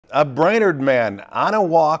A Brainerd man on a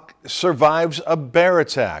walk survives a bear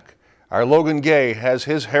attack. Our Logan Gay has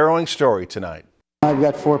his harrowing story tonight. I've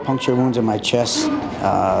got 4 puncture wounds in my chest.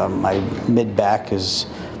 My mid-back is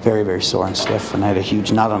very, very sore and stiff, and I had a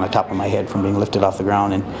huge knot on the top of my head from being lifted off the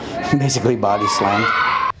ground and basically body slammed.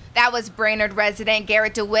 That was Brainerd resident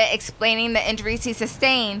Garrett DeWitt explaining the injuries he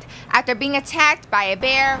sustained after being attacked by a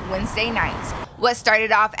bear Wednesday night. What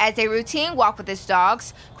started off as a routine walk with his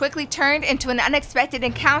dogs quickly turned into an unexpected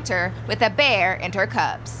encounter with a bear and her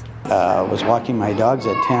cubs. I was walking my dogs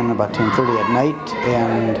at about 10:30 at night,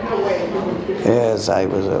 and as I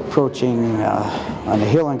was approaching on the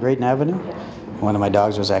hill on Graydon Avenue, one of my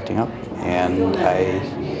dogs was acting up, and I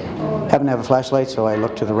happened to have a flashlight, so I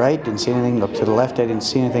looked to the right, didn't see anything, looked to the left, I didn't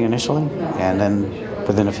see anything initially, and then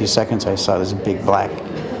within a few seconds I saw this big black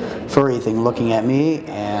furry thing looking at me,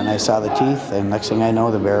 and I saw the teeth, and next thing I know,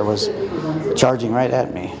 the bear was charging right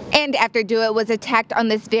at me. And after DeWitt was attacked on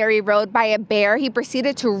this very road by a bear, he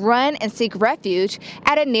proceeded to run and seek refuge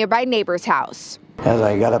at a nearby neighbor's house. As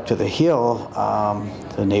I got up to the hill,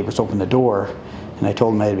 the neighbors opened the door, and I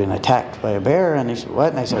told them I had been attacked by a bear, and they said,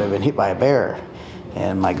 "What?" And I said, "I've been hit by a bear."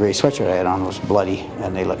 And my gray sweatshirt I had on was bloody,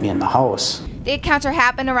 and they let me in the house. The encounter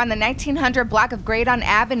happened around the 1900 block of Graydon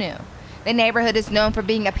Avenue. The neighborhood is known for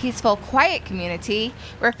being a peaceful, quiet community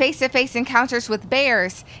where face-to-face encounters with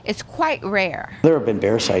bears is quite rare. There have been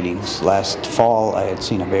bear sightings. Last fall I had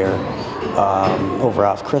seen a bear over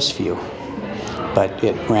off Crestview, but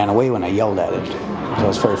it ran away when I yelled at it, so I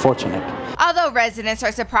was very fortunate. Although residents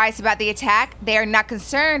are surprised about the attack, they are not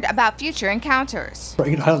concerned about future encounters.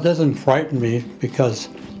 It doesn't frighten me because,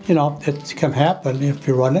 it can happen if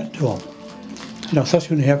you run into them,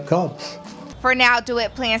 especially when you have cubs. For now,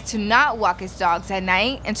 DeWitt plans to not walk his dogs at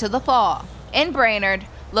night until the fall. In Brainerd,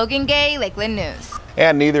 Logan Gay, Lakeland News.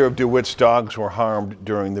 And neither of DeWitt's dogs were harmed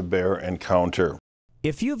during the bear encounter.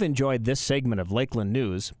 If you've enjoyed this segment of Lakeland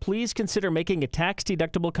News, please consider making a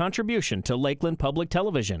tax-deductible contribution to Lakeland Public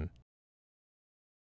Television.